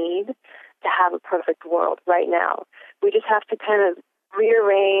we need to have a perfect world right now. We just have to kind of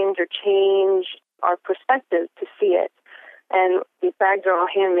rearrange or change our perspective to see it. And these bags are all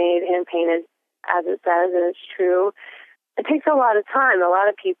handmade, hand-painted, as it says, and it's true. It takes a lot of time. A lot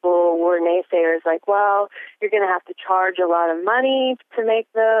of people were naysayers, like, well, you're going to have to charge a lot of money to make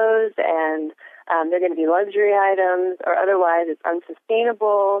those, and they're going to be luxury items, or otherwise it's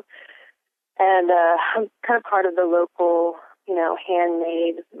unsustainable. And I'm kind of part of the local,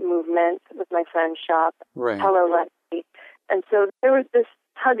 handmade movement with my friend's shop, right. Hello Lucky. And so there was this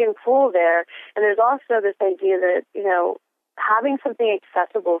tug and pull there. And there's also this idea that, having something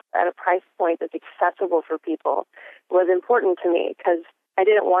accessible at a price point that's accessible for people was important to me, because I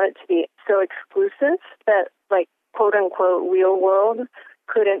didn't want it to be so exclusive that, like, quote-unquote real world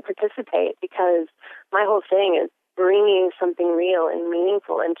couldn't participate, because my whole thing is bringing something real and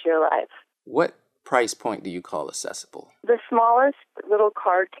meaningful into your life. What price point do you call accessible? The smallest little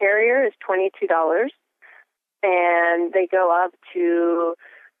card carrier is $22, and they go up to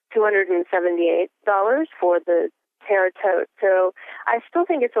 $278 for the Terra Tote. So I still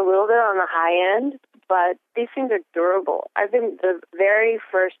think it's a little bit on the high end, but these things are durable. The very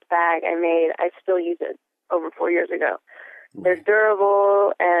first bag I made, I still use it over 4 years ago. They're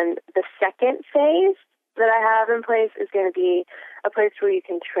durable, and the second phase that I have in place is going to be a place where you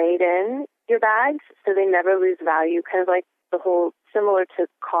can trade in your bags so they never lose value, kind of like similar to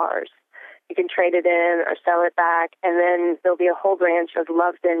cars. You can trade it in or sell it back, and then there'll be a whole branch of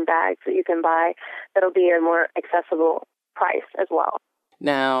loved-in bags that you can buy that'll be a more accessible price as well.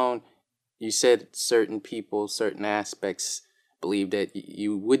 Now, you said certain people, certain aspects believe that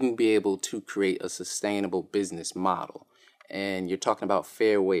you wouldn't be able to create a sustainable business model, and you're talking about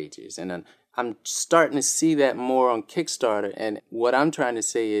fair wages, and I'm starting to see that more on Kickstarter, and what I'm trying to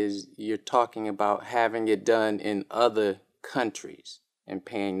say is you're talking about having it done in other countries and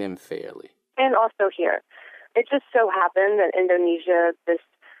paying them fairly. And also here. It just so happened that Indonesia, this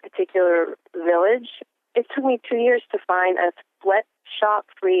particular village, it took me 2 years to find a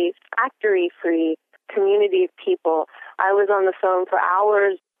sweatshop-free, factory-free community of people. I was on the phone for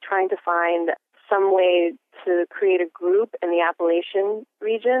hours trying to find some way to create a group in the Appalachian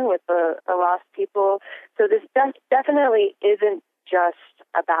region with the lost people. So this definitely isn't just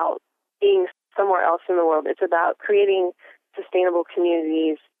about being somewhere else in the world. It's about creating sustainable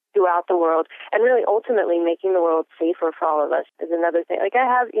communities throughout the world, and really ultimately making the world safer for all of us is another thing. Like, I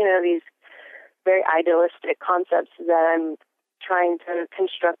have, these very idealistic concepts that I'm trying to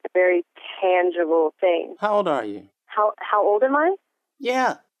construct a very tangible thing. How old are you? How old am I?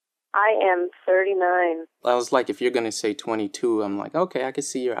 Yeah. I am 39. I was like, if you're going to say 22, I'm like, okay, I can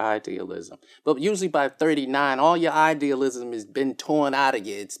see your idealism. But usually by 39, all your idealism has been torn out of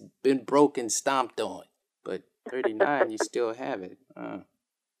you. It's been broken, stomped on. But 39, you still have it.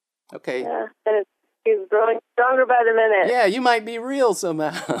 Okay. Yeah, and it's growing stronger by the minute. Yeah, you might be real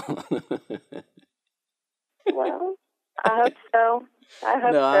somehow. Well, I hope so.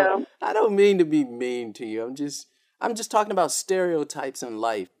 I don't mean to be mean to you. I'm just talking about stereotypes in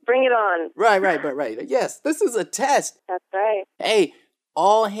life. Bring it on. Right. Yes, this is a test. That's right. Hey,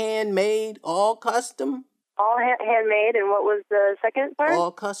 all handmade, all custom. All handmade, and what was the second part?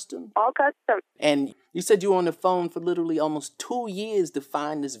 All custom. All custom. And you said you were on the phone for literally almost 2 years to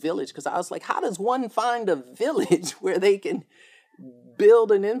find this village, because I was like, how does one find a village where they can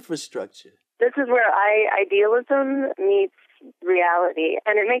build an infrastructure? This is where idealism meets reality,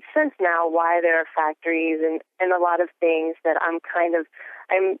 and it makes sense now why there are factories and a lot of things that I'm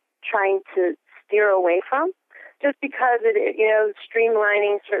trying to steer away from. Just because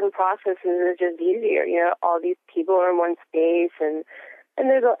streamlining certain processes is just easier. All these people are in one space, and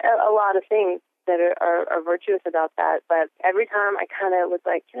there's a lot of things that are virtuous about that. But every time I kind of was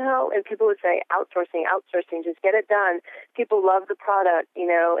like, and people would say outsourcing, just get it done. People love the product,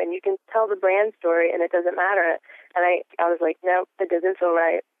 and you can tell the brand story, and it doesn't matter. And I was like, no, that doesn't feel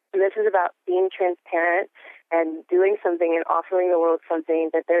right. And this is about being transparent and doing something and offering the world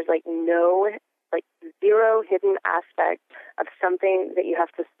something that there's zero hidden aspect of something that you have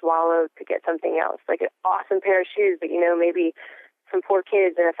to swallow to get something else. Like an awesome pair of shoes, but maybe some poor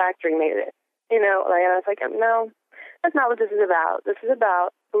kids in a factory made it. And I was like, no, that's not what this is about. This is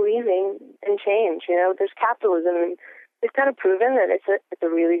about believing in change. There's capitalism, and it's kind of proven that it's a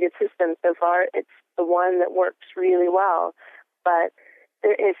really good system so far. It's the one that works really well. But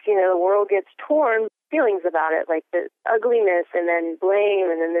if the world gets torn, feelings about it, like the ugliness and then blame,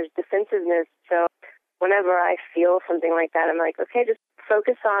 and then there's defensiveness. So whenever I feel something like that, I'm like, okay, just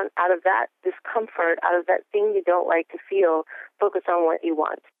focus on, out of that discomfort, out of that thing you don't like to feel, focus on what you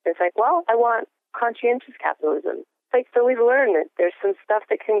want. It's like, well, I want conscientious capitalism. It's like, so we've learned that there's some stuff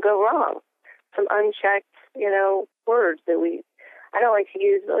that can go wrong, some unchecked, words that I don't like to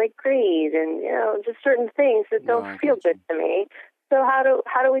use, like greed and, just certain things that don't feel good to me. So how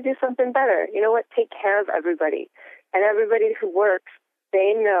do we do something better? You know what? Take care of everybody. And everybody who works,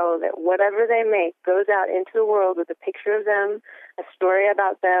 they know that whatever they make goes out into the world with a picture of them, a story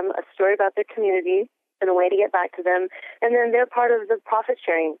about them, a story about their community, and a way to get back to them. And then they're part of the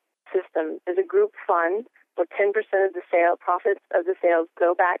profit-sharing system. There's a group fund where 10% of the profits of the sales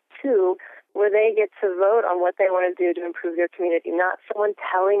go back to where they get to vote on what they want to do to improve their community, not someone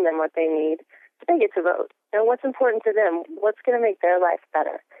telling them what they need. They get to vote. And what's important to them? What's going to make their life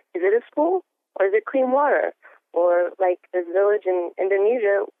better? Is it a school? Or is it clean water? Or like this village in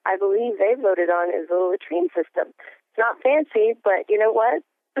Indonesia, I believe they voted on is a latrine system. It's not fancy, but you know what?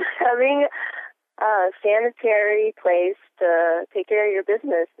 Having a sanitary place to take care of your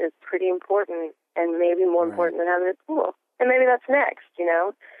business is pretty important, and maybe more important than having a school. And maybe that's next,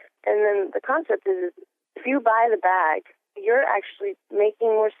 And then the concept is if you buy the bag, you're actually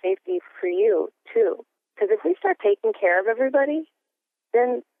making more safety for you, too. Because if we start taking care of everybody,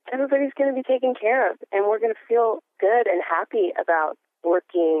 then everybody's going to be taken care of, and we're going to feel good and happy about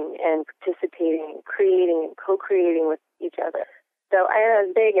working and participating, creating and co-creating with each other. So I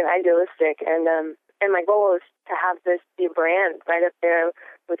am big and idealistic, and my goal is to have this be a brand right up there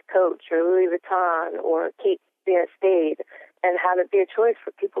with Coach or Louis Vuitton or Kate Spade, and have it be a choice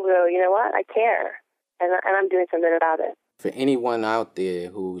for people to go, you know what, I care, and I'm doing something about it. For anyone out there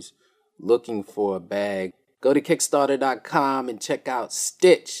who's looking for a bag, go to Kickstarter.com and check out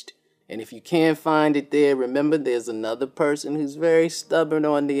Stitched. And if you can't find it there, remember there's another person who's very stubborn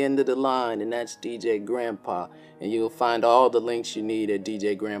on the end of the line, and that's DJ Grandpa. And you'll find all the links you need at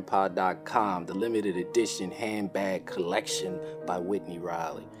djgrandpa.com, the limited edition handbag collection by Whitney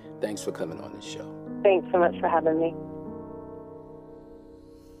Riley. Thanks for coming on the show. Thanks so much for having me.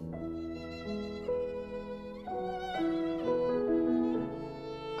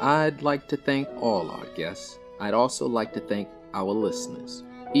 I'd like to thank all our guests. I'd also like to thank our listeners.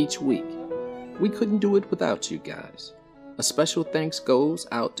 Each week, we couldn't do it without you guys. A special thanks goes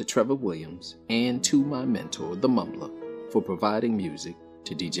out to Trevor Williams and to my mentor, The Mumbler, for providing music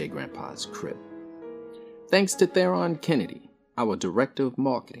to DJ Grandpa's Crib. Thanks to Theron Kennedy, our Director of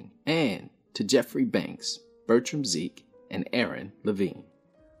Marketing, and to Jeffrey Banks, Bertram Zeke, and Aaron Levine,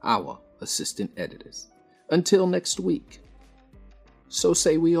 our Assistant Editors. Until next week, so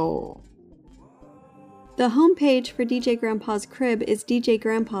say we all. The homepage for DJ Grandpa's Crib is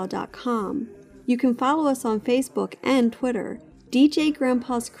djgrandpa.com. You can follow us on Facebook and Twitter, DJ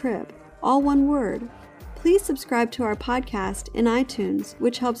Grandpa's Crib, all one word. Please subscribe to our podcast in iTunes,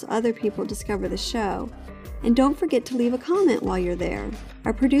 which helps other people discover the show. And don't forget to leave a comment while you're there.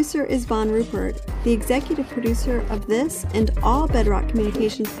 Our producer is Von Rupert. The executive producer of this and all Bedrock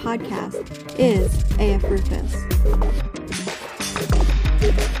Communications podcasts is A.F. Rufus.